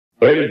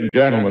Ladies and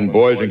gentlemen,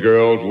 boys and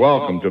girls,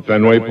 welcome to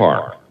Fenway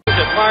Park.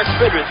 At Mark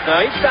Fidrich now,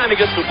 each time he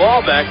gets the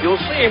ball back,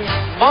 you'll see him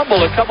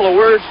mumble a couple of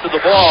words to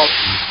the ball.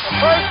 The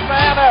first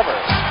man ever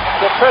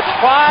to pitch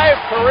 5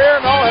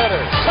 career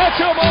no-hitters. Touch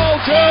a ball,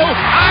 Joe.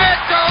 I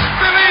don't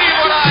believe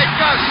what I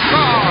just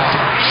saw.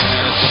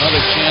 And it's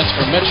another chance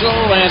for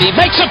Mitchell, and he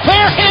makes a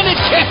bare-handed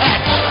catch.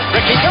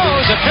 Ricky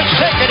goes, a pitch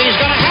taken, he's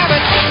going to have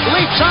it.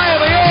 Leaps high in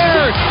the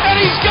air, and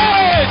he's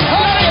got it.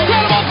 An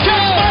incredible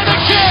catch by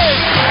the kid.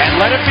 And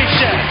let it be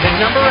said that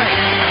number 8,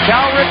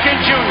 Cal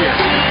Ripken Jr.,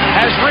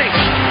 has reached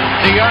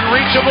the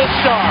unreachable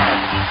star.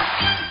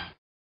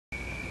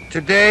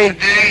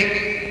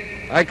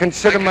 Today, I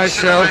consider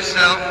myself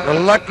the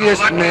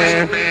luckiest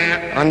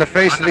man on the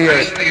face of the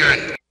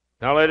earth.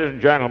 Now, ladies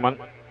and gentlemen,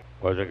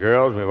 boys and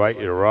girls, we invite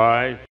you to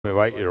rise. We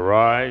invite you to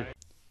rise.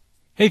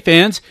 Hey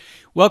fans,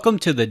 welcome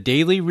to the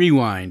Daily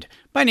Rewind.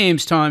 My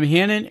name's Tom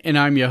Hannon, and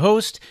I'm your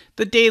host.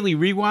 The Daily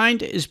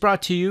Rewind is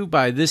brought to you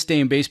by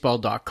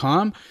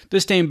thisdayinbaseball.com.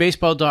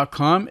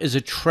 Thisdayinbaseball.com is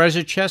a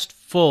treasure chest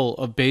full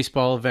of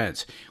baseball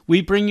events.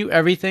 We bring you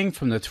everything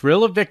from the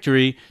thrill of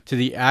victory to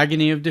the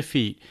agony of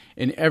defeat,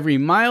 and every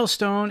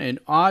milestone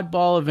and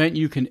oddball event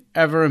you can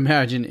ever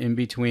imagine in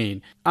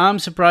between. I'm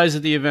surprised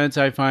at the events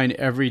I find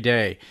every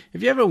day.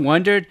 Have you ever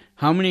wondered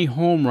how many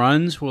home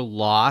runs were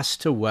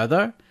lost to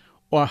weather?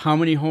 Or how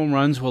many home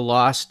runs were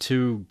lost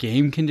to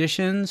game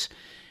conditions?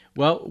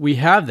 Well, we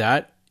have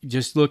that.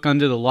 Just look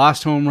under the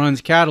Lost Home Runs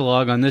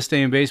catalog on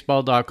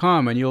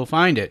thisdayinbaseball.com and you'll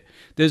find it.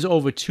 There's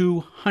over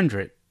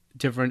 200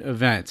 different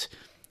events.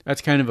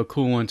 That's kind of a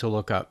cool one to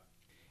look up.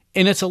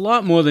 And it's a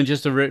lot more than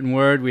just a written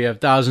word. We have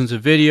thousands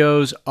of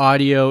videos,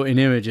 audio, and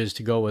images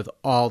to go with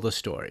all the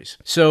stories.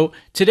 So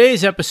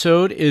today's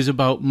episode is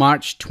about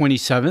March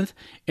 27th.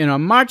 And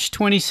on March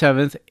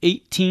 27th,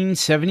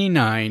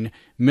 1879,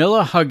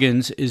 Miller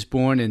Huggins is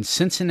born in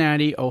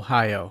Cincinnati,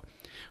 Ohio.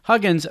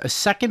 Huggins, a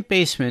second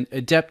baseman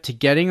adept to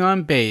getting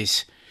on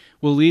base,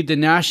 will lead the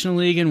National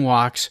League in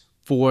walks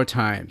 4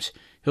 times.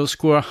 He'll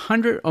score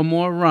 100 or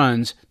more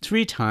runs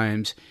 3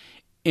 times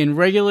and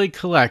regularly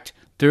collect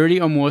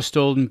 30 or more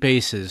stolen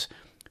bases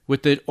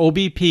with the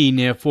OBP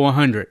near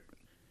 400.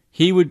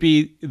 He would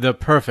be the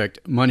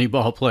perfect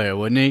Moneyball player,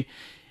 wouldn't he?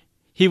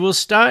 He will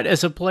start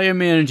as a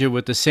player-manager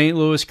with the St.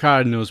 Louis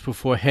Cardinals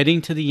before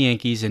heading to the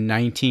Yankees in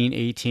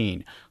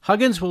 1918.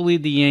 Huggins will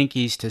lead the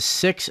Yankees to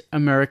 6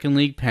 American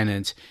League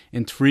pennants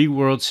and 3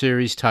 World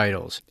Series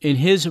titles. In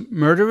his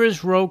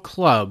Murderers Row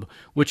club,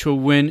 which will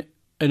win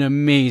an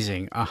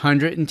amazing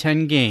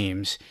 110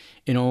 games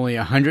in only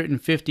a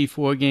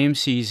 154-game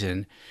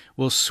season,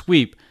 will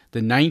sweep the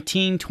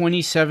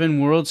 1927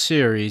 World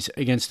Series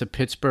against the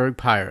Pittsburgh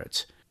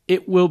Pirates.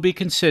 It will be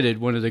considered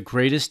one of the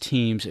greatest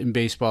teams in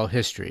baseball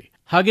history.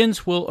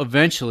 Huggins will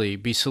eventually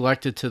be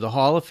selected to the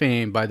Hall of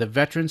Fame by the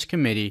Veterans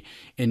Committee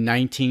in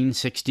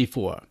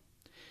 1964.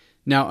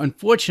 Now,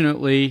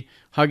 unfortunately,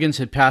 Huggins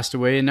had passed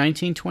away in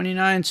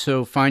 1929,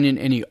 so finding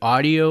any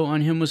audio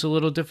on him was a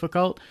little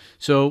difficult.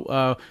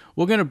 So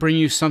we're going to bring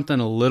you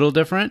something a little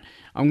different.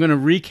 I'm going to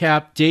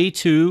recap day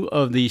 2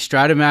 of the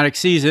Stratomatic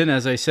season,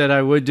 as I said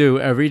I would do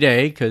every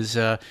day, because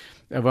I've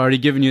already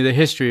given you the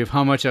history of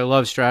how much I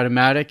love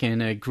Stratomatic,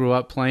 and I grew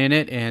up playing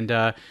it,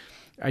 and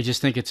I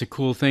just think it's a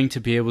cool thing to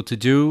be able to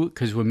do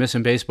because we're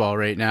missing baseball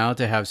right now,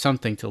 to have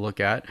something to look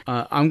at.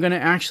 I'm going to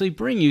actually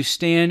bring you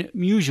Stan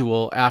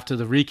Musial after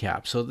the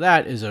recap, so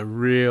that is a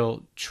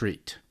real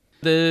treat.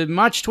 The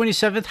March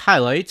 27th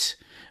highlights.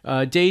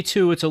 Day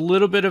 2, it's a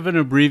little bit of an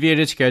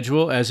abbreviated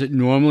schedule as it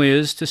normally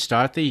is to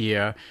start the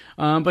year,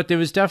 but there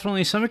was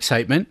definitely some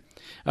excitement.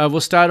 We'll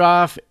start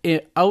off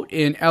out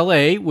in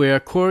L.A., where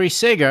Corey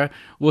Seager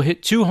will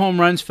hit 2 home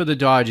runs for the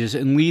Dodgers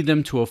and lead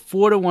them to a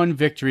 4-1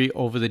 victory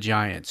over the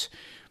Giants.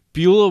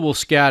 Buehler will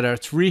scatter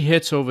 3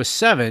 hits over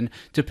 7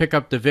 to pick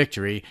up the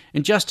victory,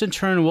 and Justin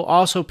Turner will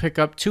also pick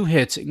up 2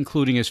 hits,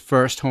 including his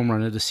first home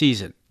run of the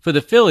season. For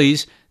the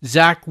Phillies,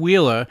 Zach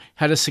Wheeler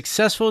had a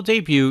successful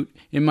debut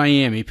in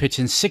Miami,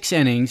 pitching 6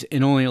 innings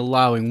and only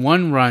allowing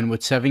 1 run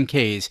with 7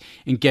 Ks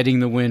and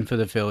getting the win for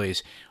the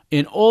Phillies.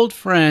 An old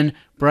friend,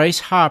 Bryce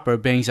Harper,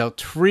 bangs out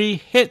 3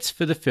 hits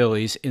for the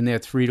Phillies in their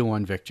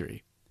 3-1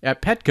 victory.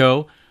 At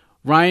Petco,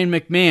 Ryan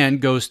McMahon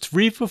goes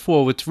 3 for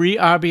 4 with 3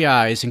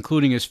 RBIs,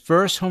 including his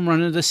first home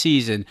run of the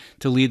season,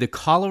 to lead the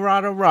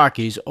Colorado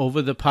Rockies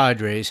over the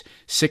Padres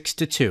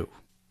 6-2.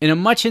 In a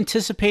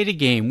much-anticipated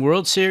game,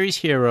 World Series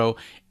hero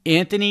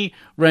Anthony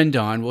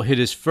Rendon will hit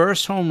his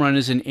first home run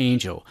as an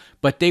Angel,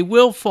 but they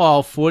will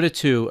fall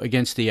 4-2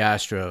 against the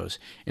Astros.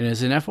 And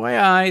as an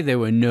FYI, there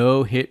were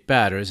no hit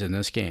batters in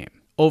this game.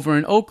 Over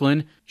in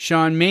Oakland,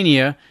 Sean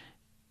Mania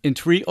and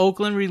 3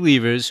 Oakland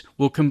relievers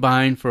will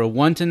combine for a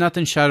 1-0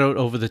 shutout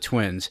over the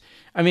Twins.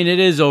 I mean, it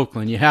is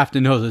Oakland. You have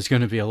to know there's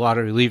going to be a lot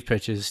of relief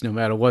pitches no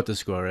matter what the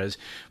score is.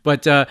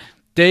 But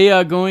they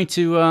are going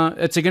to,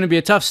 it's going to be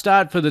a tough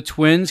start for the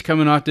Twins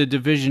coming off the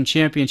division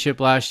championship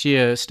last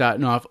year,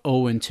 starting off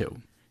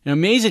 0-2. And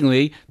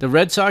amazingly, the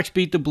Red Sox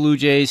beat the Blue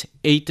Jays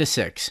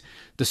 8-6.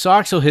 The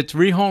Sox will hit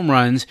 3 home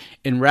runs,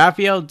 and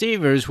Rafael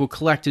Devers will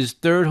collect his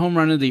 3rd home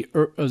run of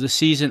the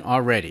season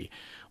already.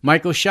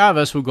 Michael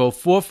Chavez will go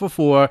 4 for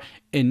 4,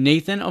 and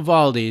Nathan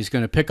Eovaldi is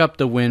going to pick up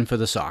the win for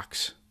the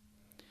Sox.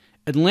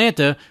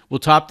 Atlanta will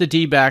top the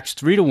D-backs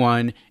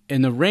 3-1,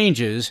 and the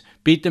Rangers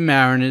beat the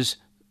Mariners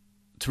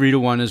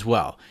 3-1 as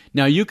well.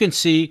 Now you can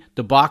see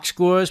the box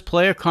scores,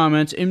 player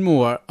comments, and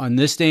more on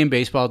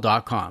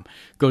thisdayinbaseball.com.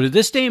 Go to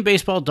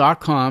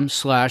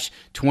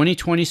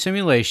thisdayinbaseball.com/2020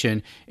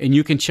 simulation, and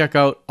you can check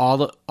out all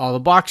the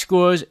box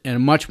scores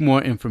and much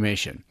more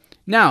information.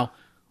 Now,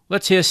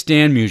 let's hear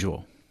Stan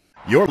Musial.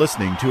 You're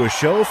listening to a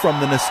show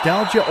from the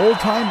Nostalgia Old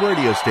Time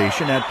radio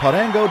station at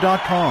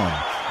Parango.com,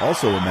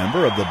 also a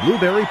member of the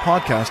Blueberry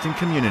podcasting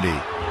community.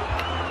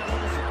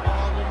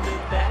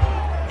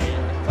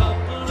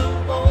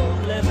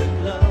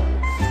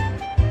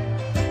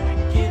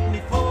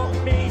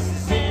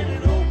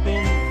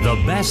 The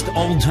best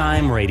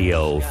old-time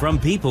radio from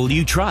people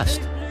you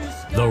trust.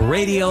 The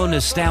Radio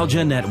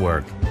Nostalgia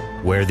Network,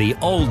 where the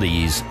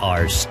oldies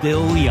are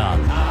still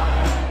young.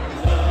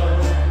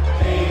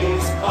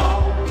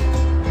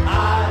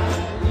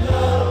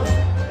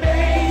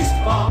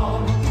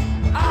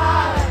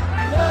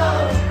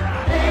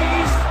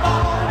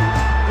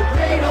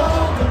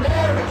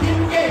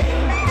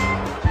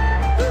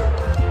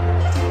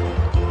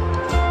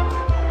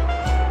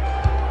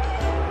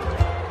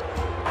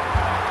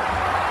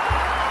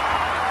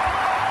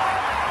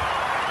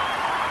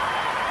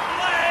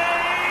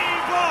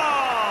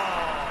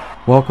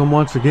 Welcome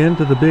once again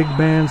to the Big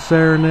Band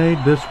Serenade.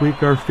 This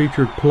week our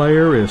featured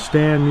player is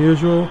Stan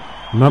Musial.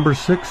 Number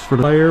 6 for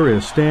the player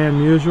is Stan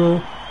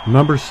Musial.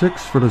 Number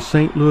 6 for the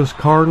St. Louis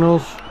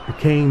Cardinals,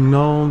 became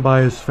known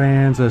by his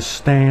fans as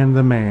Stan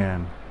the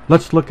Man.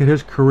 Let's look at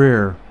his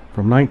career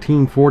from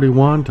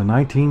 1941 to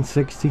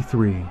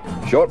 1963.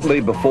 Shortly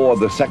before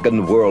the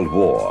Second World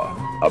War,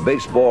 a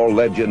baseball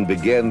legend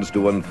begins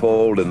to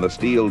unfold in the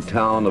steel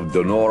town of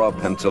Donora,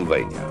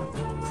 Pennsylvania.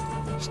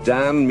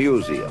 Stan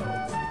Musial,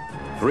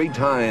 3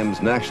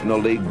 times National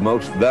League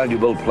Most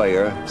Valuable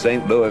Player,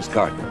 St. Louis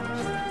Cardinals.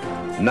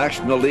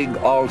 National League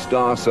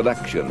All-Star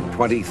Selection,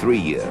 23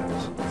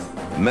 years.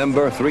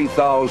 Member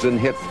 3000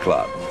 Hit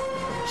Club.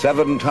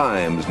 7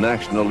 times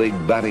National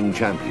League Batting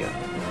Champion.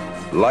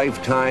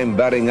 Lifetime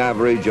batting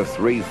average of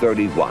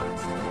 .331.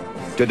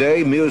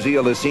 Today,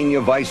 Musial is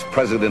Senior Vice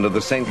President of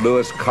the St.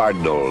 Louis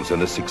Cardinals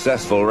and a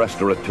successful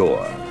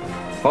restaurateur.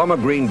 Former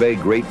Green Bay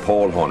great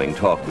Paul Hornung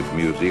talked with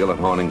Musial at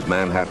Hornung's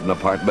Manhattan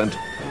apartment,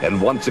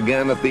 and once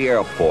again at the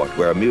airport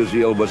where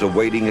Musial was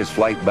awaiting his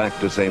flight back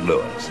to St.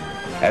 Louis,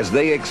 as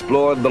they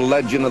explored the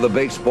legend of the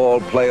baseball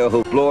player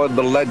who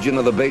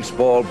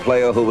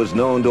was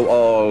known to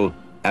all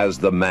as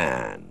the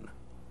Man.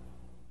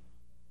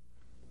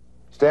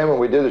 Stan, when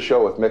we did the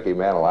show with Mickey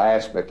Mantle, I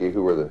asked Mickey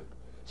who were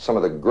some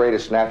of the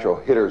greatest natural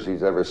hitters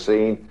he's ever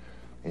seen,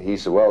 and he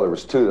said, well, there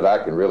was 2 that I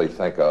can really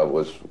think of,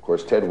 was, of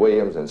course, Ted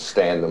Williams and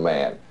Stan the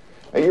Man.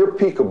 Now, your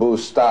peekaboo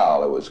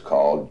style, it was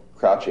called,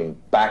 crouching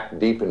back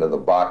deep into the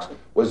box.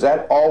 Was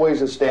that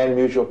always a Stan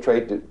Musial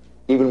trait,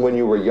 even when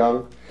you were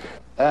young?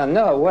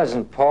 No, it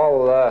wasn't,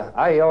 Paul.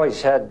 I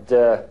always had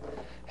a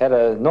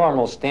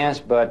normal stance,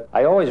 but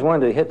I always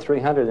wanted to hit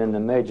 300 in the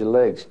major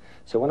leagues.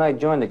 So when I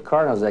joined the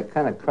Cardinals, I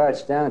kind of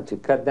crouched down to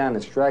cut down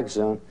the strike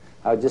zone.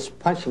 I was just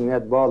punching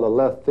that ball to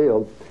left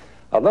field.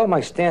 Although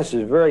my stance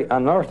was very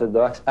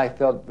unorthodox, I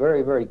felt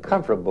very, very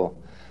comfortable.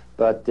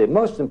 But the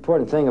most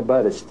important thing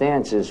about a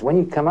stance is when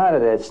you come out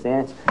of that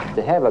stance,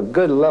 to have a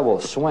good level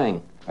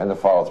swing. And the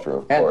follow through,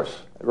 of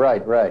course.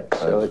 Right.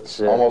 So it's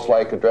almost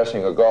like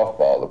addressing a golf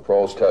ball. The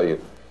pros tell you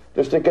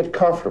just to get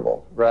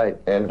comfortable. Right.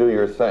 And do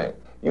your thing.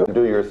 You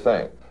do your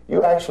thing.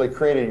 You actually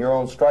created your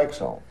own strike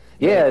zone.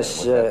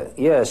 Yes.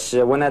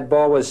 When that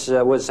ball was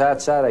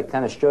outside, I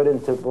kind of strode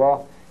into the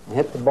ball and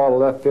hit the ball to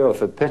left field.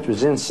 If the pitch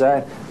was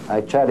inside,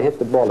 I tried to hit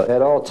the ball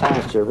at all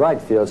times to right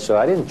field. So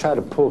I didn't try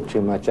to pull too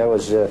much. I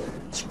was a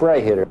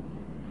spray hitter.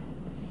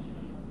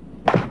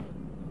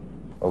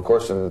 Of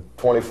course, in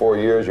 24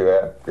 years,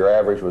 your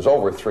average was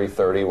over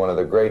 .330, one of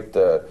the great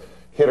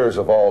hitters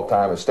of all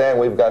time. And Stan,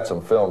 we've got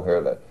some film here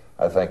that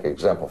I think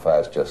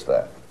exemplifies just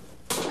that.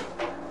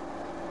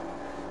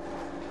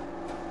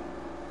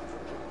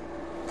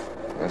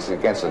 This is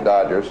against the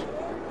Dodgers.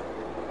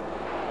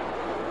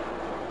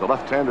 The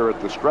left-hander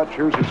at the stretch.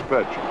 Here's his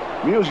pitch.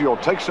 Musial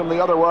takes him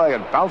the other way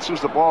and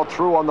bounces the ball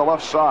through on the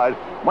left side.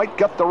 Might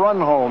get the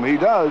run home. He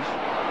does.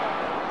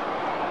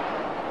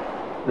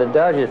 The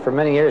Dodgers for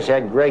many years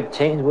had great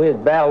teams. We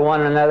had battled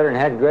one another and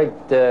had great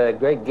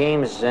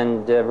games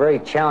and very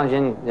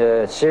challenging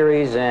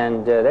series,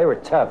 and they were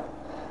tough.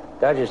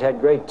 Dodgers had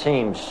great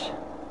teams.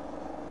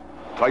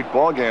 Tight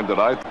ball game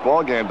tonight.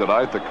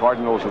 The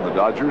Cardinals and the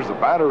Dodgers. The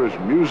batter is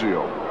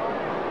Musial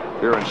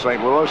here in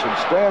St. Louis, and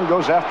Stan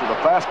goes after the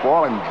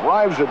fastball and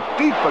drives it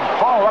deep and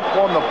far up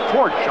on the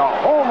porch. A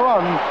home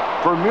run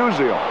for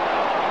Musial.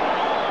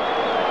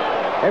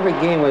 Every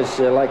game was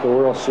like a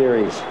World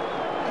Series.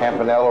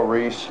 Campanella,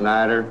 Reese,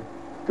 Snyder.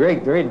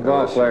 Great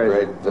ball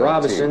players.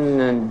 Robinson team.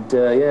 And,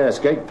 yes,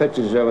 great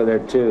pitchers over there,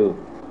 too.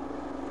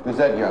 Who's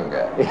that young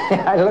guy?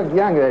 I looked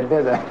younger,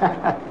 did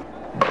I?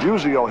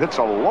 Musial hits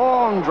a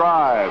long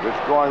drive.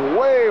 It's going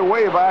way,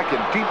 way back in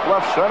deep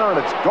left center, and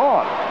it's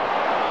gone.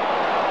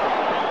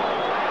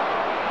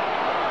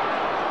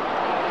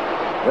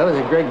 Well,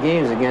 those are great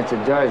games against the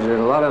Dodgers.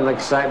 A lot of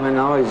excitement,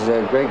 always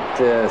a great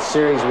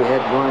series we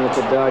had going with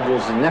the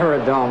Dodgers, and never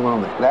a dull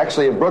moment. And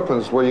actually, in Brooklyn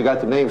is where you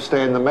got the name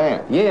Stan the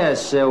Man.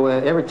 Yes,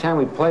 every time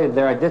we played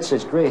there, I did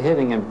such great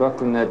hitting in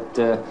Brooklyn that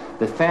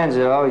the fans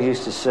always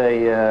used to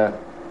say,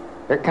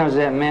 here comes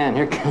that man,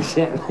 here comes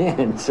that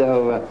man.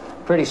 So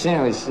pretty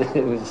soon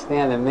it was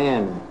Stan the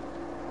Man.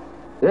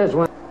 There's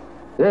one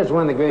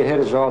of the great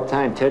hitters of all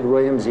time, Ted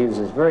Williams. He was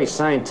a very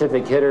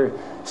scientific hitter,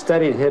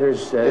 studied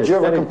hitters. Did you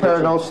ever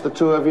compare notes, the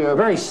two of you?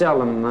 Very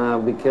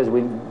seldom, because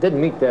we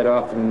didn't meet that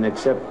often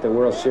except the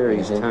World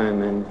Series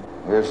time. And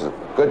here's a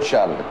good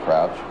shot of the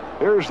crouch.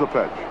 Here's the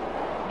pitch.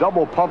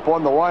 Double pump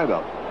on the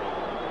windup.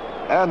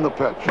 And the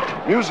pitch.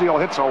 Musial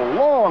hits a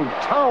long,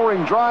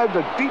 towering drive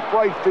to deep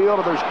right field,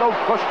 and there's no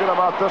question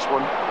about this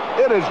one.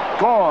 It is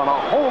gone.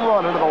 A home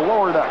run into the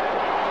lower deck.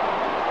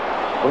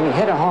 When you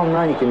hit a home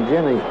run, you can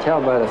generally tell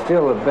by the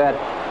feel of the bat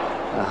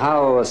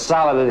how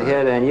solid it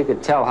hit, and you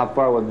could tell how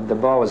far the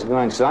ball was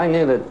going. So I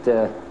knew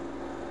that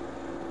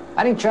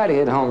I didn't try to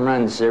hit home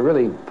runs.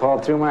 Really, Paul,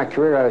 through my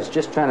career, I was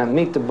just trying to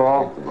meet the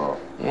ball.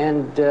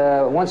 And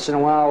once in a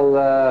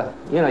while,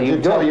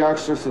 you tell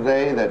youngsters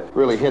today that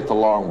really hit the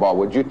long ball,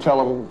 would you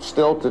tell them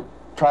still to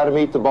try to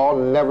meet the ball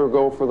and never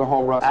go for the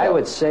home run? I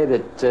would say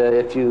that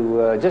if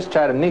you just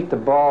try to meet the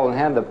ball and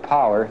have the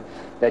power,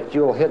 that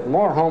you'll hit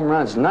more home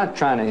runs not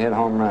trying to hit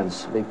home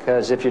runs.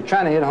 Because if you're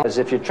trying to hit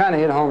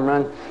a home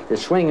run, you're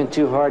swinging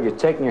too hard, you're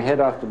taking your head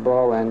off the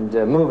ball and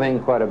moving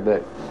quite a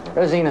bit.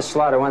 There's Enos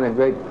Slaughter, one of the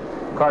great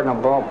Cardinal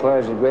ball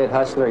players, a great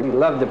hustler. He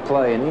loved to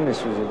play, and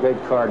Enos was a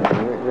great Cardinal.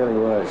 He really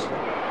was.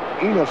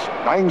 Enos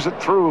bangs it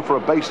through for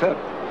a base hit.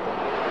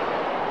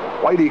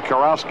 Whitey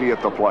Karowski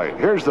at the plate.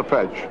 Here's the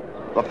pitch.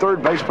 The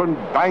third baseman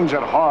bangs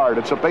it hard.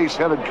 It's a base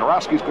hit, and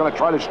Karowski's going to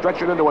try to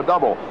stretch it into a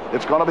double.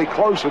 It's going to be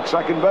close at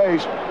second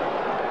base.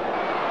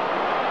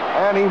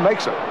 And he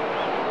makes it.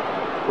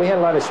 We had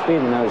a lot of speed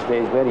in those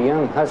days. We had a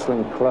young,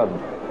 hustling club.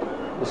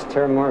 This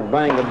term more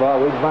bunting the ball.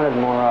 We bunted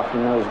more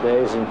often in those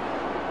days. And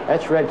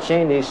that's Red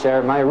Chaney,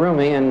 sir, my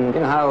roomie, and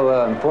you know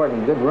how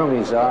important good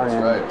roomies are.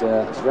 That's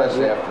right.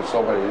 Especially after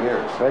so many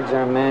years. Red's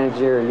our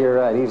manager. You're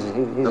right. He's a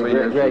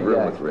great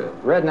guy.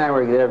 Red and I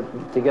were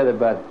together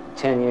about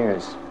 10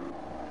 years.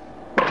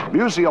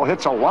 Musial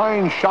hits a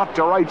line shot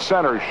to right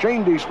center.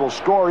 Shandies will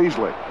score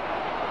easily.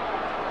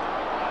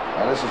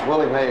 Now this is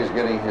Willie Mays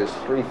getting his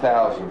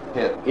 3,000th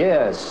hit.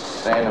 Yes.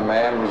 Stan the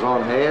Man was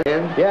on hand.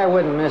 Yeah, I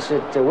wouldn't miss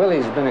it.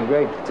 Willie's been a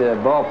great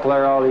ball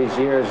player all these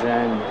years,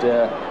 and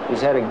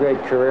he's had a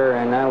great career,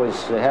 and I was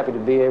happy to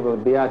be able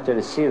to be out there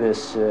to see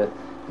this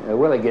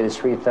Willie get his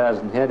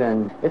 3,000th hit,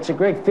 and it's a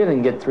great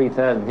feeling to get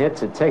 3,000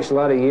 hits. It takes a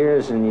lot of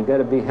years, and you got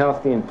to be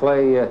healthy and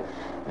play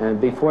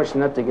and be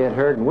fortunate not to get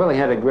hurt. And Willie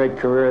had a great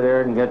career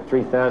there and got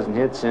 3,000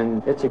 hits,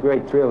 and it's a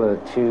great thrill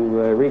to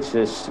reach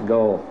this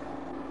goal.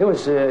 It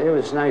was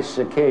a nice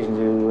occasion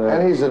to...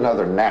 and he's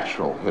another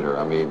natural hitter.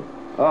 I mean,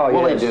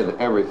 Willie did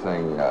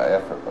everything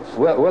effortless.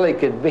 Willie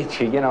could beat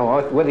you, you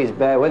know, with his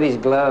bat, with his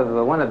glove.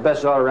 One of the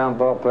best all-around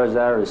ball players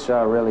I ever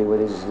saw, really,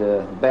 with his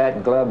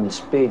bat, glove, and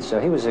speed. So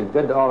he was a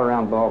good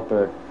all-around ball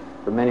player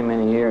for many,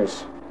 many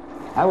years.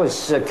 I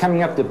was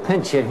coming up to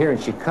pinch hit here in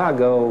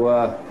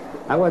Chicago.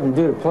 I wasn't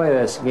due to play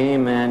this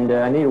game, and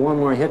I needed one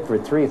more hit for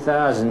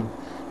 3,000.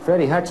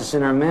 Freddie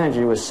Hutchison, our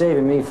manager, was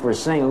saving me for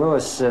St.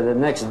 Louis the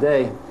next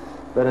day.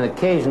 But an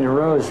occasion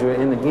arose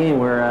in the game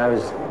where I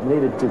was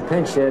needed to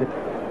pinch hit.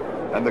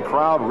 And the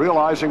crowd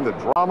realizing the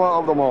drama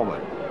of the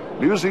moment.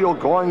 Musial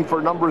going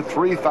for number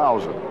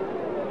 3,000.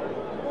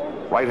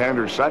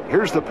 Right-hander set.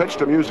 Here's the pitch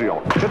to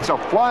Musial. Hits a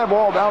fly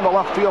ball down the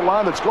left field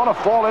line that's going to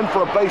fall in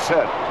for a base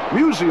hit.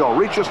 Musial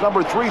reaches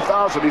number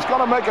 3,000. He's going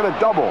to make it a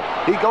double.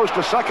 He goes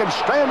to second,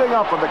 standing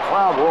up, and the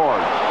crowd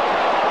roars.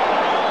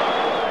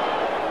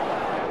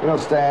 You know,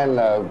 Stan,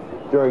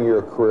 during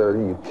your career,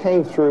 you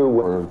came through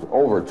for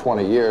over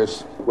 20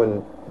 years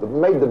when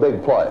made the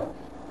big play.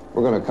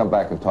 We're going to come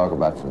back and talk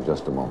about it in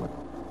just a moment.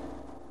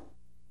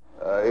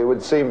 It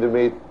would seem to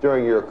me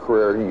during your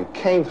career, you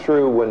came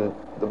through when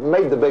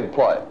made the big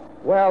play.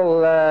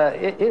 Well,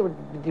 it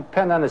would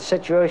depend on the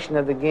situation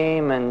of the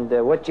game and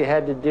what you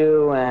had to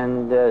do,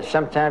 and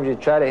sometimes you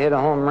try to hit a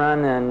home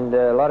run, and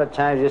a lot of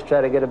times you just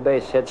try to get a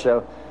base hit.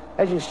 So,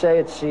 as you say,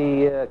 it's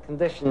the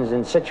conditions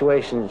and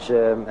situations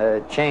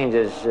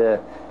changes,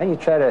 and you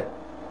try to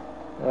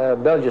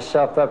build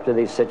yourself up to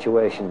these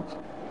situations.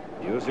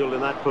 Musial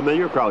in that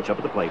familiar crouch up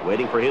at the plate,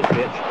 waiting for his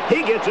pitch.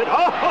 He gets it.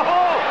 Oh,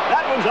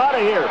 that one's out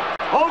of here.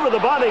 Over the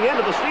bunting,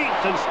 into the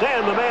seats, and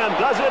Stan the Man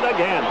does it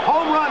again.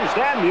 Home run,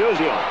 Stan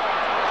Musial.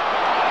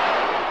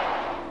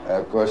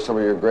 Of course, some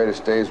of your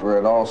greatest days were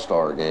in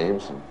all-star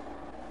games.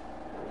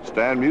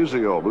 Stan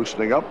Musial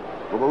loosening up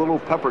with a little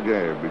pepper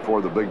game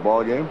before the big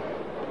ball game.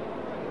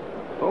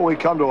 Well, we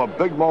come to a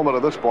big moment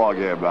of this ball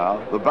game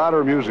now. The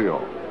batter,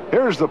 Musial.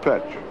 Here's the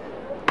pitch.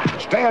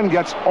 Stan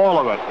gets all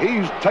of it.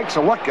 He takes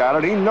a look at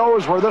it. He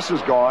knows where this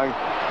is going.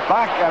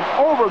 back and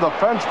over the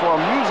fence for a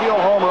Musial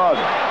home run.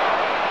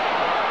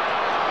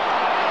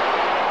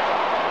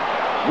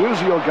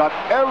 Musial got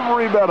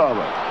every bit of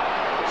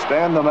it.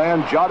 Stan the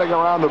man jotting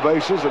around the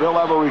bases, and he'll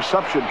have a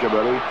reception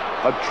committee.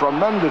 A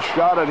tremendous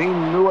shot, and he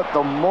knew it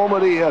the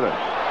moment he hit it.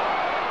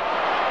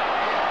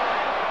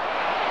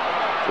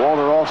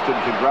 Walter Alston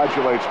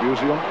congratulates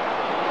Musial,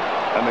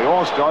 and the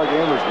All-Star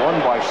game is won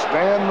by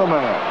Stan the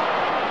man.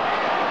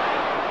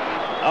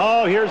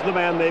 Oh, here's the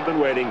man they've been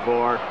waiting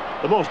for.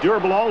 The most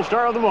durable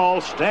All-Star of them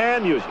all,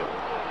 Stan Musial.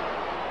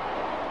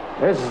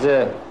 This is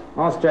the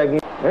All-Star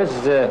game. This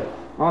is the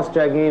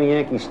All-Star game at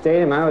Yankee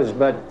Stadium. I was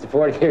about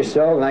 40 years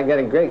old, and I got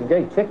a great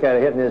kick out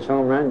of hitting this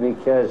home run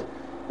because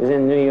it was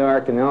in New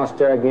York, and the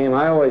All-Star game.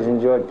 I always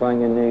enjoyed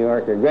playing in New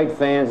York. They're great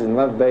fans and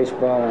love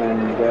baseball.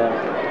 And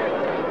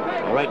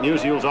all right,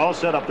 Musial's all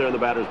set up there in the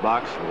batter's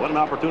box. What an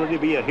opportunity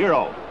to be a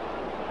hero.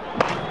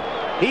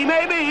 He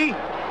may be.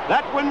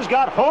 That one's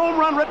got home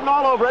run written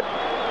all over it.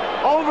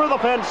 Over the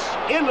fence,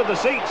 into the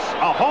seats.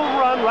 A home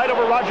run right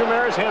over Roger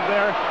Maris's head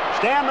there.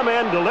 Stan the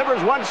man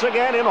delivers once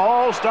again in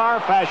all-star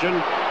fashion,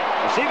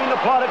 receiving the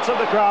plaudits of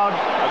the crowd.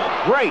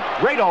 A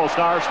great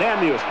all-star,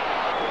 Stan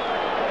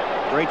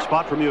Musial. Great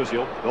spot for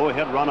Musial. Go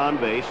ahead, run on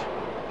base.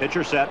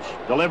 Pitcher sets,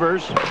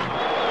 delivers.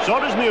 So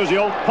does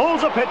Musial.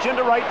 Pulls a pitch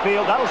into right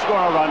field. That'll score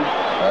a run.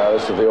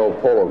 This is the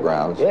old Polo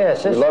Grounds.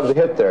 Yes. You loved to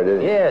hit there,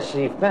 didn't you? Yes,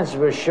 the fence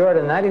was short,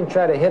 and I didn't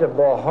try to hit a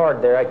ball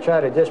hard there. I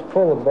tried to just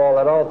pull the ball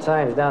at all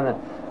times down the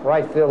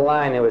right field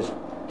line. It was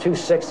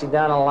 260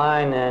 down the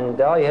line,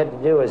 and all you had to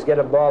do was get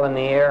a ball in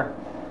the air,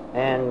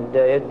 and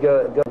it'd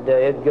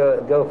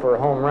go for a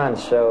home run.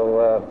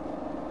 So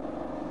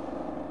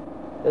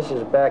this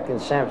is back in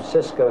San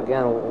Francisco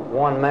again.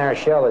 Juan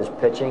Marichal is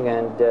pitching,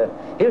 and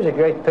he was a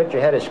great pitcher.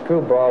 Had a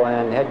screwball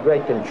and had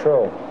great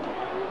control.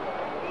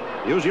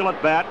 Musial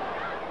at bat,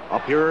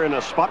 up here in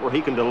a spot where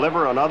he can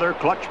deliver another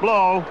clutch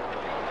blow.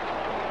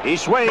 He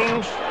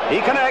swings,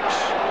 he connects.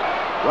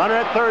 Runner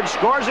at third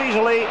scores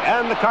easily,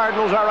 and the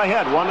Cardinals are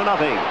ahead 1-0.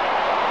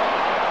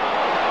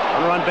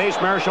 Runner on base,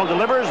 Marichal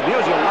delivers.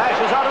 Musial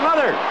lashes out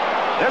another.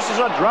 This is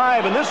a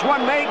drive, and this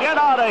one may get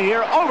out of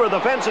here over the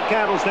fence at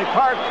Candlestick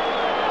Park,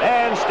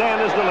 and Stan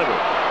is delivered.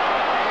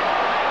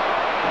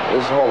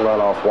 This is a home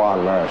run off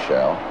Juan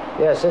Marichal.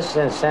 Yes, this is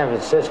in San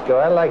Francisco.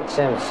 I like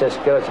San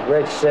Francisco. It's a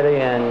great city,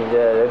 and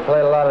they play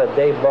a lot of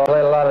day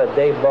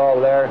ball.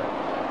 There,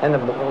 and the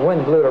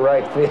wind blew to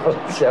right field,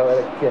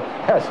 so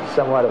that's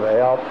somewhat of a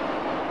help.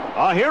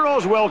 A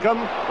hero's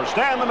welcome for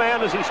Stan the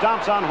man as he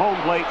stomps on home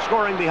plate,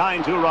 scoring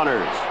behind two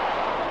runners.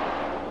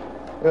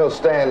 You know,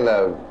 Stan,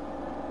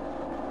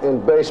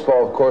 in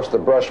baseball, of course, the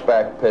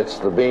brushback pitch,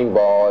 the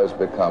beanball, has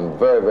become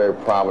very, very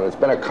prominent.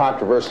 It's been a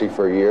controversy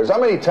for years. How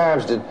many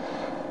times did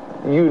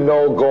you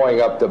know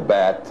going up to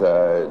bat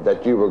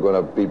that you were going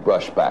to be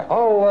brushed back?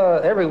 Oh,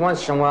 every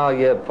once in a while,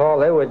 yeah, Paul.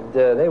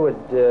 They would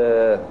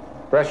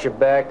brush your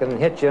back and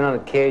hit you on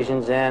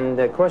occasions, and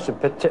of course,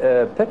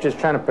 the pitcher's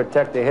trying to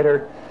protect the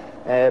hitter,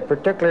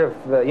 particularly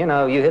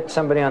if you hit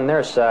somebody on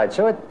their side.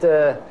 So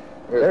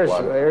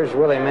there's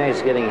Willie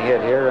Mays getting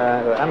hit here.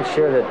 I'm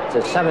sure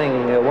that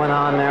something went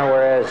on there,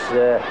 whereas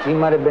he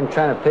might have been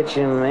trying to pitch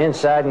him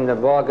inside and the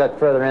ball got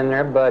further in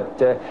there.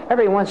 But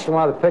every once in a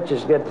while the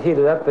pitchers get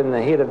heated up in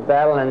the heat of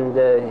battle and,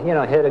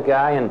 hit a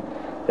guy, and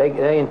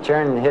they in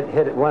turn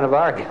hit one of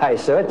our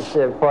guys. So it's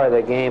part of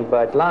the game.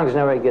 But as long as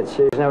nobody gets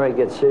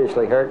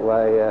seriously hurt,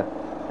 why,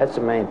 that's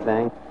the main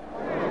thing.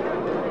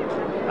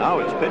 Now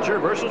it's pitcher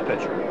versus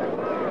pitcher.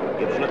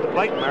 Gibson at the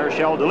plate.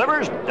 Marichal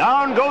delivers.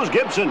 Down goes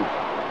Gibson.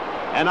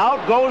 And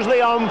out goes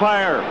the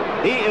umpire.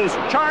 He is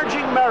charging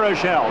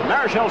Marichal.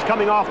 Marichal's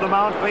coming off the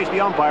mound to face the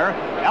umpire.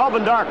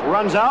 Alvin Dark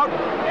runs out.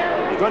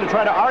 He's going to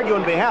try to argue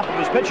on behalf of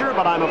his pitcher,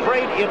 but I'm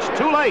afraid it's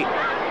too late.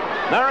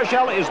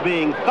 Marichal is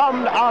being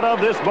thumbed out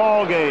of this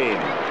ball game.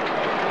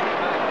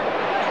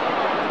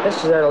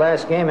 This is our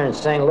last game in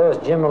St. Louis.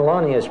 Jim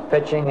Maloney is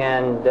pitching,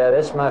 and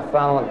this is my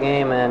final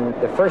game. And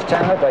the first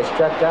time up, I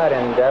struck out,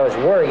 and I was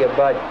worried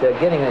about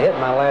getting a hit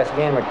in my last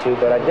game or two,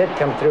 but I did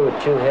come through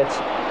with 2 hits.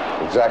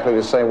 Exactly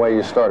the same way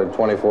you started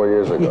 24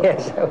 years ago.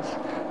 Yes,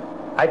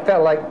 I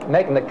felt like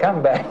making the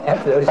comeback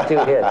after those 2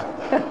 hits.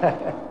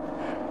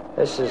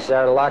 This is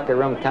our locker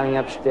room coming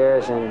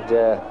upstairs, and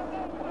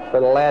for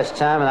the last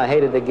time, and I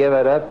hated to give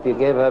it up. You're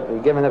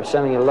giving up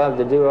something you love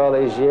to do all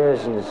these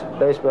years, and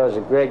baseball is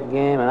a great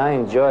game, and I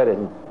enjoyed it.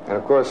 And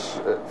of course,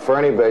 for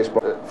any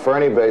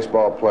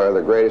baseball player,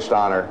 the greatest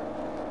honor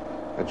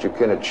that you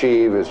can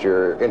achieve is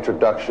your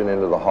introduction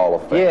into the Hall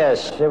of Fame.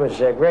 Yes, it was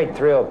a great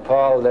thrill,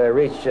 Paul, to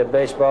reach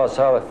Baseball's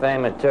Hall of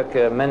Fame. It took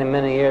many,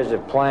 many years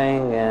of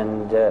playing,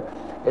 and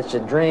it's a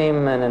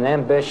dream and an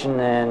ambition,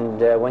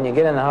 and when you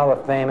get in the Hall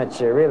of Fame, it's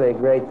really a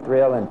great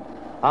thrill, and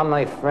all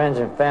my friends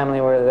and family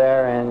were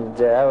there,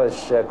 and I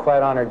was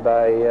quite honored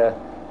by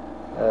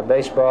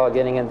baseball,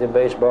 getting into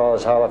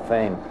Baseball's Hall of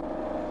Fame.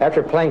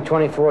 After playing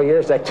 24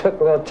 years, I took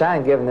a little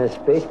time giving this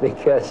speech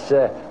because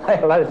I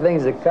had a lot of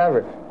things to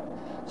cover.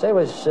 So it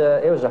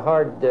was a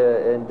hard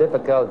and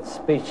difficult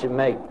speech to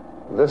make.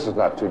 This is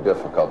not too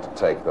difficult to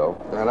take, though.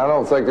 And I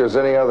don't think there's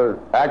any other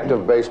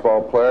active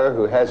baseball player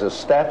who has a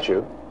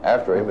statue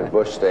after him at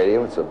Busch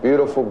Stadium. It's a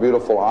beautiful,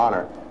 beautiful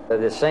honor.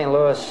 The St.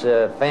 Louis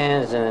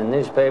fans and the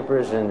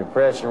newspapers and the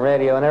press and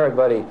radio and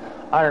everybody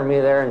honored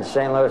me there in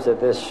St. Louis at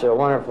this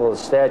wonderful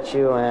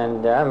statue,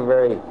 and I'm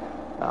very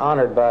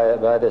honored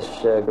by this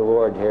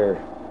award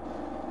here.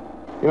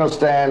 You know,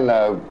 Stan,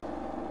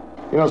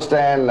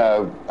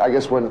 I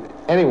guess when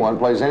anyone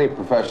plays any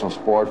professional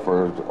sport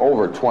for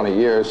over 20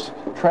 years,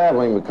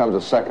 traveling becomes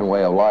a second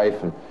way of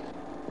life, and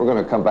we're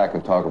going to come back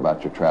and talk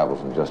about your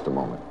travels in just a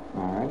moment.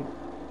 All right.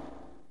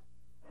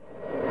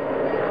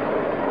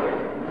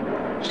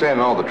 Stan,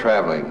 all the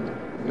traveling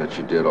that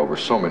you did over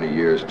so many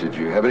years, did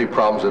you have any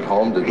problems at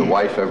home? Did the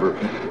wife ever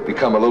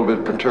become a little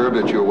bit perturbed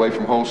that you're away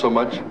from home so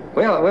much?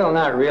 Well,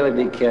 not really,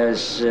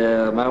 because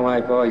my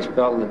wife always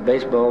felt that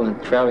baseball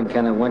and traveling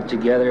kind of went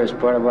together as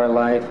part of our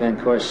life. And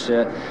of course,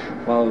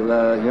 while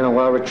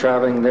we're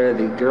traveling there,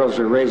 the girls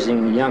are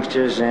raising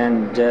youngsters,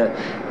 and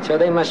so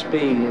they must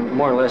be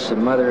more or less a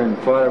mother and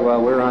father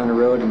while we're on the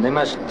road, and they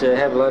must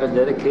have a lot of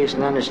dedication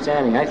and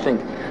understanding. I think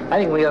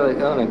we owe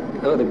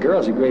the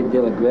girls a great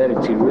deal of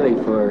gratitude,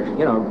 really, for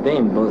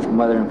being both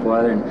mother and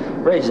father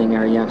and raising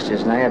our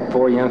youngsters. And I had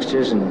 4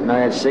 youngsters, and I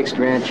had 6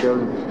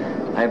 grandchildren.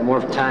 I have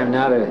more time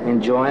now to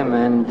enjoy them,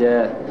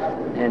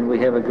 and we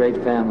have a great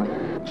family.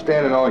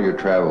 Stan, in all your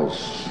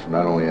travels,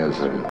 not only as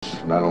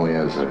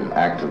an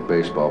active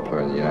baseball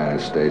player in the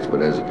United States,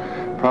 but as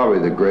probably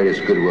the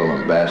greatest goodwill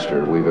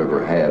ambassador we've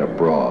ever had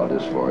abroad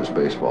as far as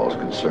baseball is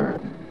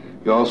concerned.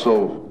 You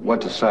also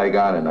went to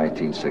Saigon in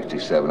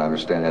 1967. I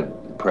understand that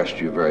impressed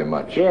you very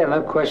much. Yeah,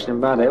 no question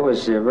about it. It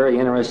was a very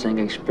interesting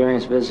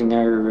experience visiting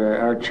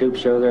our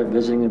troops over there,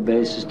 visiting the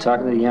bases,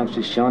 talking to the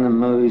youngsters, showing them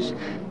movies,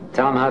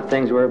 telling them how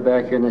things were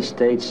back here in the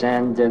States,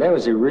 and that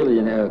was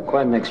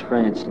quite an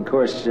experience. And of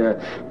course,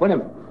 what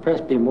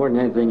impressed me more than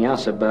anything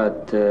else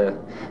about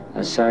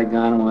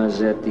Saigon was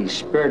that the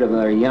spirit of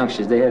our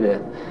youngsters.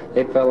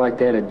 They felt like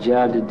they had a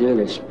job to do.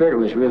 Their spirit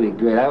was really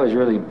great. I was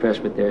really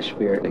impressed with their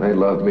spirit. They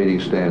loved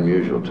meeting Stan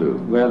Musial, too.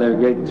 Well, they're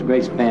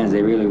great fans.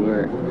 They really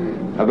were.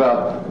 How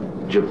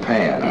about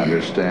Japan? I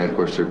understand, of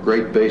course, they're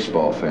great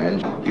baseball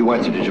fans. You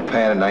went to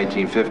Japan in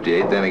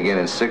 1958, then again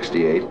in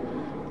 68.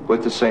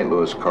 With the St.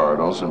 Louis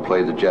Cardinals and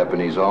played the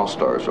Japanese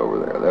All-Stars over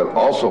there. That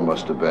also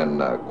must have been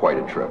quite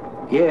a trip.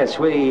 Yes,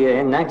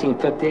 in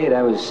 1958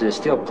 I was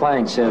still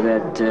playing so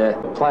that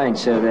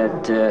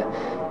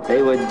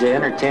they would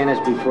entertain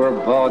us before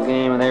a ball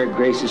game, and they were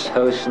gracious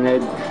hosts, and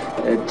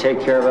they'd take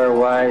care of our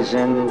wives,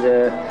 and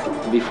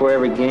before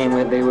every game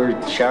they were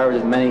showered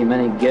with many,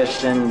 many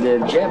gifts. And the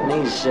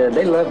Japanese,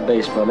 they love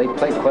baseball. They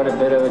play quite a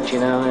bit of it,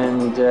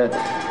 and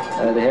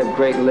they have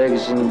great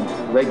legs and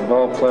great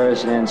ball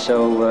players, and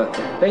so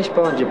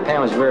baseball in Japan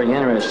was very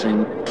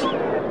interesting.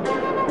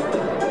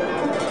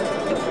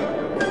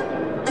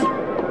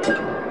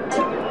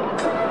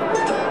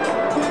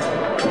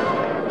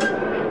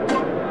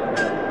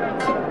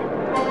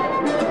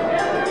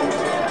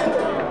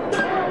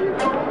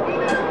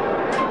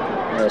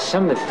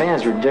 Some of the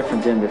fans were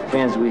different than the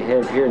fans we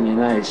have here in the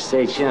United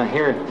States.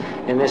 Here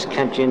in this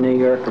country, in New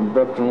York or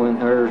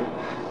Brooklyn or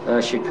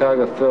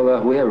Chicago,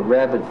 Philadelphia, we have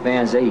rabid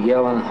fans. They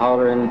yell and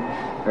holler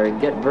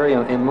and get very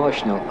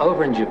emotional.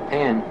 Over in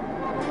Japan,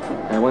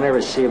 whenever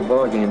I see a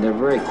ball game, they're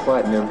very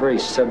quiet and they're very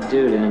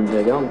subdued, and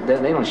they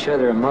don't show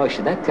their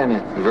emotion. That kind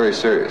of very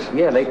serious.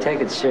 Yeah, they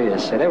take it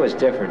serious. So that was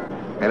different.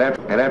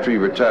 And after you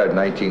retired in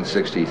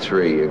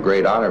 1963, a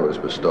great honor was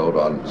bestowed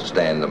on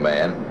Stan the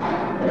Man.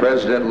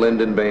 President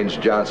Lyndon Baines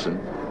Johnson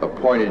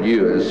appointed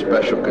you as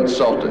special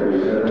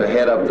consultant to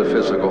head up the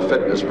physical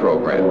fitness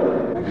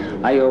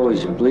program. I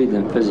always believed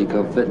in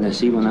physical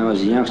fitness. Even when I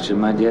was a youngster,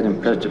 my dad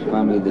impressed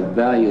upon me the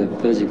value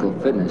of physical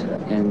fitness.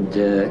 And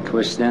of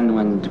course, then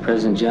when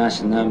President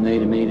Johnson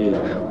nominated me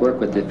to work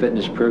with the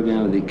fitness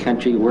program of the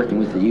country, working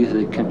with the youth of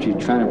the country,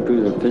 trying to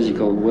improve their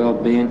physical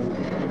well-being,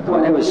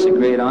 well, it was a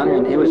great honor,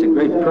 and it was a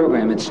great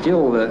program. It's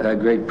still a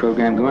great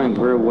program, going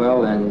very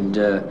well, and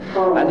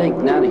I think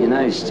now the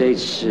United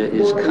States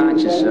is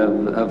conscious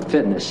of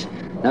fitness.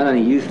 Not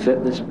only youth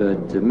fitness,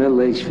 but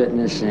middle-aged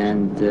fitness,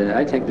 and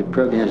I think the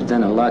program has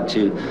done a lot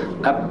to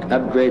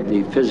upgrade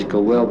the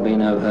physical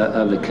well-being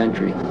of the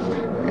country.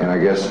 And I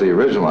guess the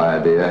original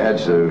idea had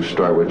to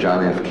start with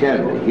John F.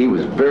 Kennedy. He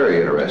was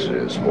very interested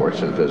in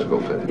sports and physical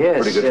fitness.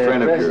 Yes, pretty good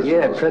friend of yours.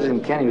 Yeah,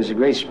 President Kennedy was a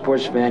great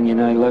sports fan. He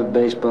loved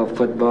baseball,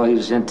 football. He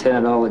was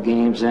attended all the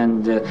games.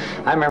 And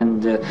I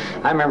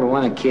remember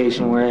one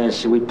occasion where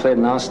we played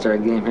an All-Star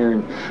game here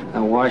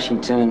in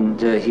Washington,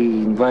 and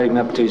he invited me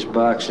up to his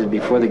box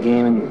before the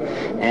game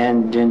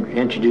and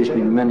introduced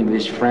me to many of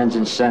his friends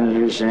and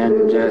senators.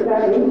 And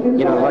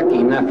lucky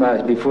enough,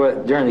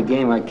 during the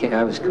game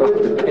I was called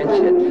to pinch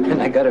hit,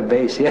 and I got a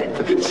base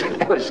hit. So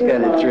I was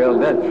kind of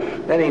thrilled.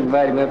 Then he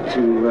invited me up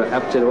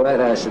to the White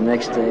House the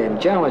next day, and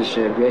John was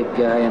a great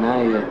guy, and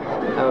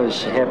I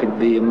was happy to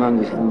be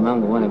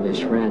among one of his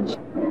friends.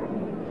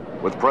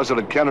 With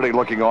President Kennedy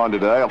looking on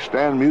today,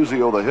 Stan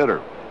Musial, the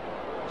hitter.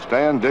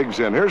 Stan digs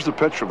in. Here's the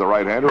pitch from the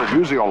right-hander.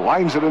 Musial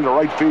lines it into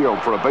right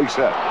field for a base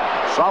hit.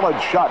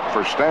 Solid shot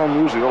for Stan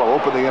Musial to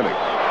open the inning.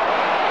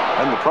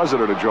 And the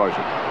president enjoys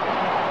it.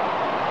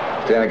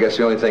 Stan, I guess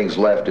the only things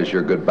left is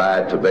your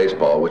goodbye to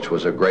baseball, which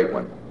was a great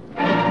one.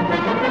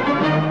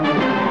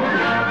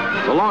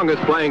 The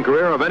longest playing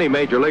career of any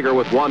major leaguer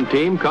with one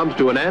team comes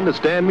to an end as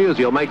Stan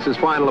Musial makes his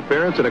final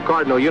appearance in a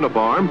Cardinal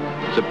uniform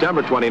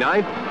September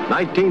 29th,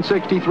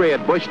 1963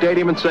 at Busch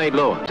Stadium in St.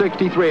 Louis. The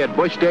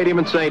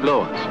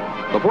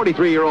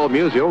 43-year-old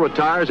Musial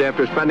retires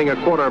after spending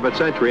a quarter of a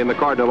century in the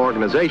Cardinal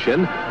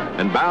organization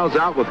and bows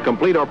out with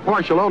complete or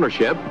partial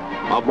ownership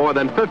of more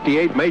than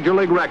 58 major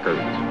league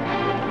records.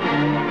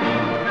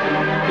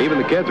 Even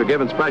the kids are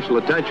given special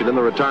attention in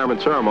the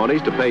retirement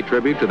ceremonies to pay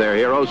tribute to their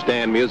hero,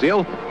 Stan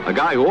Musial, a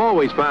guy who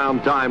always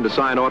found time to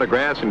sign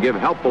autographs and give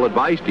helpful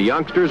advice to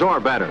youngsters or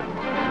veterans.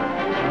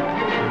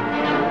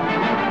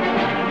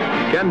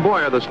 Ken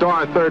Boyer, the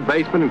star third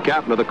baseman and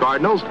captain of the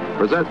Cardinals,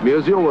 presents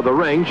Musial with a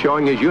ring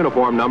showing his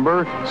uniform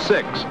number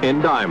 6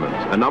 in diamonds,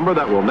 a number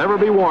that will never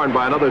be worn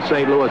by another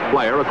St. Louis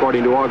player,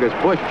 according to August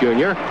Busch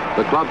Jr.,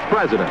 the club's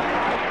president.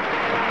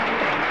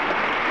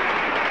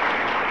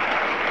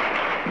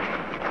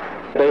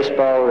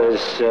 Baseball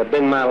has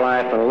been my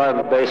life, and I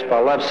love baseball,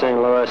 I love St.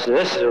 Louis.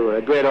 This is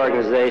a great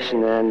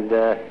organization, and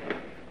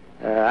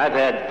I've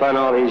had fun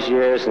all these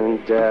years, and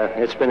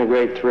it's been a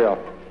great thrill.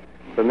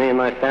 For me and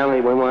my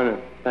family, we want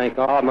to thank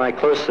all my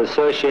close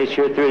associates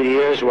here through the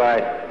years, for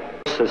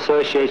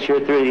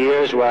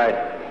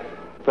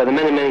the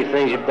many, many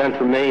things you've done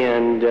for me,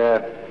 and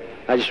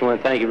I just want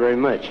to thank you very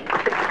much.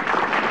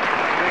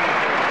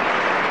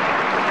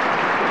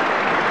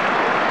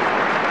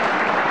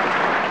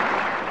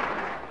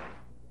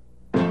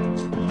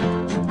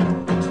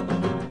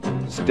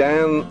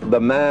 Stan the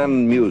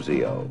Man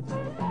Musial,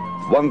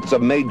 once a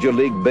Major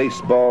League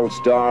Baseball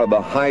star of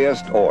the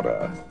highest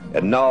order,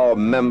 and now a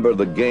member of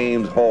the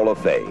game's Hall of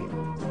Fame.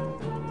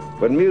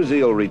 When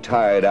Musial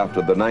retired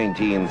after the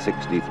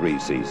 1963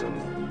 season,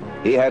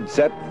 he had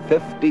set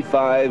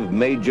 55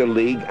 Major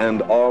League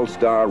and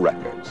All-Star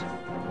records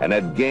and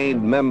had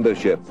gained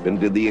membership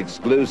into the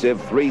exclusive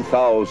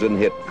 3,000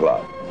 hit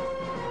club.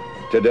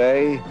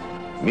 Today,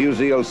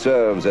 Musial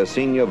serves as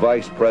senior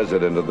vice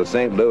president of the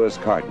St. Louis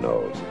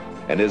Cardinals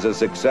and is a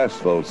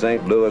successful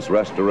St. Louis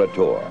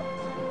restaurateur,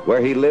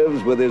 where he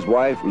lives with his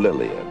wife,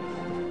 Lillian.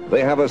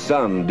 They have a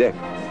son, Dick,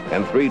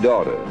 and 3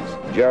 daughters,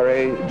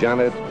 Jerry,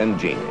 Janet, and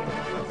Jeannie.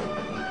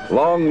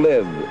 Long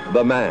live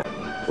the man,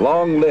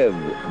 long live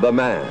the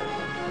man,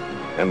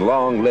 and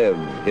long live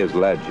his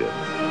legend.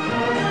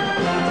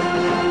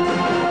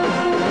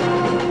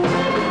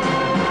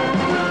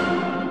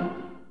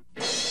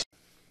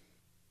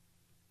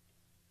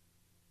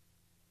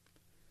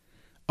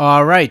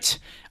 All right.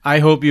 I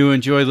hope you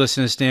enjoyed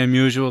listening to Stan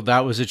Musial.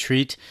 That was a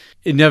treat.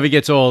 It never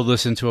gets old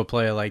listening to a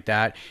player like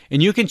that.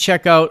 And you can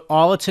check out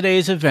all of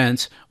today's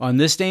events on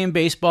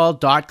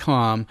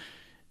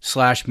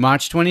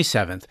thisdayinbaseball.com/March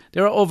 27th.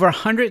 There are over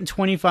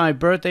 125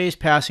 birthdays,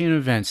 passing, and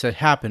events that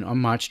happen on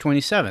March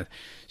 27th.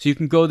 So you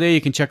can go there, you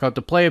can check out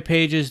the player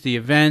pages, the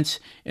events,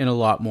 and a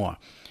lot more.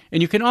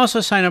 And you can also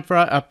sign up for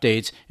our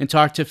updates and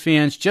talk to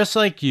fans just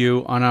like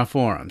you on our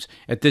forums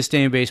at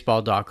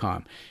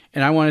thisdayinbaseball.com.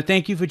 And I want to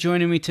thank you for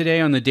joining me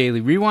today on the Daily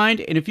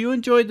Rewind. And if you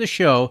enjoyed the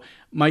show,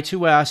 my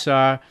 2 asks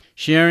are,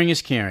 sharing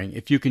is caring.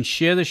 If you can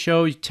share the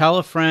show, tell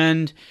a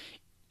friend,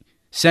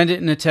 send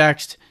it in a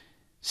text,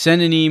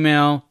 send an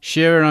email,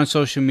 share it on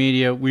social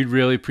media. We'd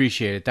really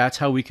appreciate it. That's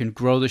how we can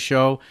grow the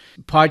show.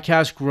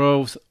 Podcast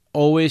growth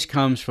always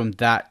comes from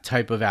that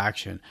type of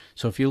action.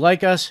 So if you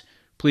like us,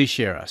 please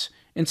share us.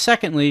 And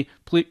secondly,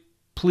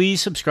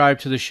 please subscribe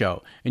to the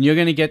show. And you're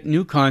going to get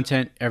new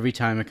content every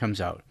time it comes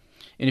out.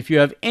 And if you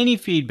have any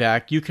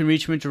feedback, you can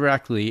reach me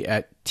directly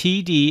at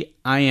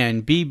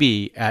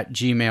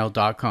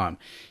tdinbb@gmail.com.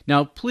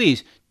 Now,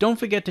 please don't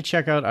forget to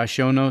check out our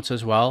show notes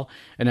as well.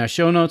 In our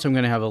show notes, I'm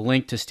going to have a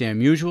link to Stan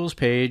Musial's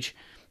page,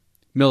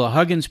 Miller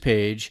Huggins'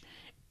 page,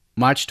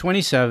 March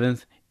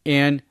 27th,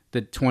 and the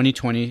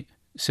 2020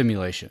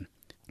 simulation.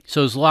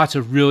 So there's lots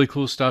of really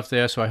cool stuff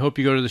there, so I hope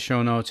you go to the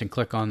show notes and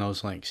click on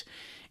those links.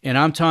 And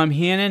I'm Tom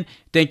Hannon.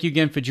 Thank you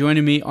again for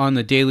joining me on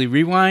the Daily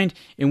Rewind,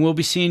 and we'll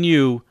be seeing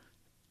you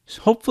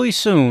hopefully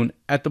soon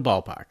at the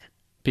ballpark.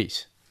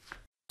 Peace.